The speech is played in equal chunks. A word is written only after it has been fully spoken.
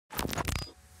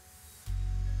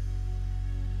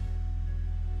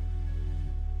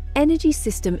Energy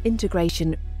System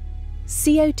Integration,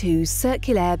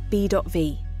 CO2CirculAir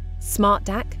B.V,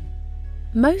 SMART-DAC.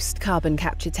 Most carbon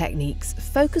capture techniques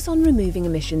focus on removing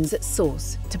emissions at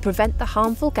source to prevent the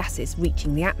harmful gases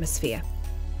reaching the atmosphere.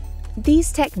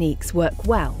 These techniques work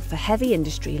well for heavy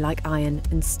industry like iron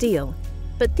and steel,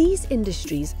 but these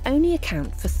industries only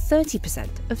account for 30%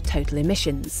 of total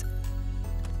emissions.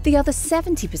 The other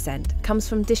 70% comes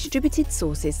from distributed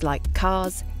sources like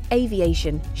cars,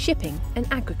 aviation, shipping and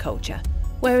agriculture,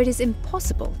 where it is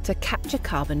impossible to capture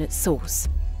carbon at source.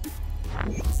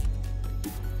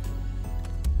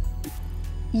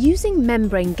 Using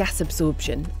membrane gas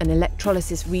absorption and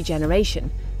electrolysis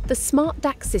regeneration, the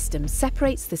SMART-DAC system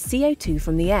separates the CO2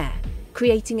 from the air,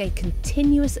 creating a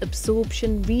continuous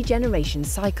absorption regeneration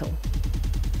cycle.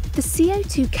 The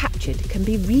CO2 captured can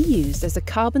be reused as a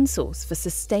carbon source for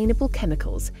sustainable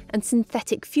chemicals and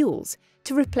synthetic fuels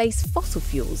to replace fossil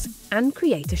fuels and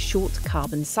create a short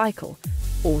carbon cycle,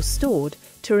 or stored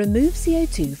to remove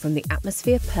CO2 from the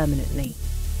atmosphere permanently.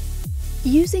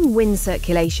 Using wind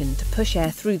circulation to push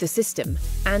air through the system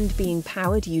and being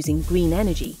powered using green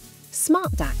energy,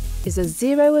 SMART-DAC is a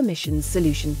zero-emissions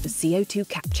solution for CO2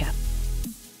 capture.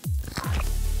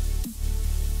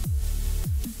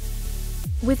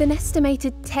 With an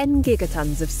estimated 10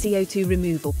 gigatons of CO2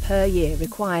 removal per year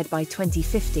required by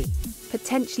 2050,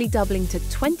 potentially doubling to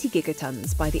 20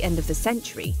 gigatons by the end of the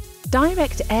century,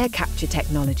 direct air capture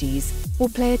technologies will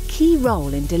play a key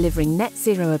role in delivering net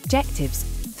zero objectives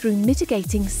through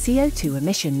mitigating CO2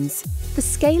 emissions. The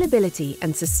scalability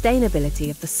and sustainability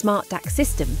of the SMART-DAC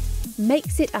system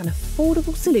makes it an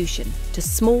affordable solution to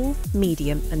small,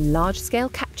 medium and large-scale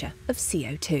capture of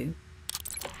CO2.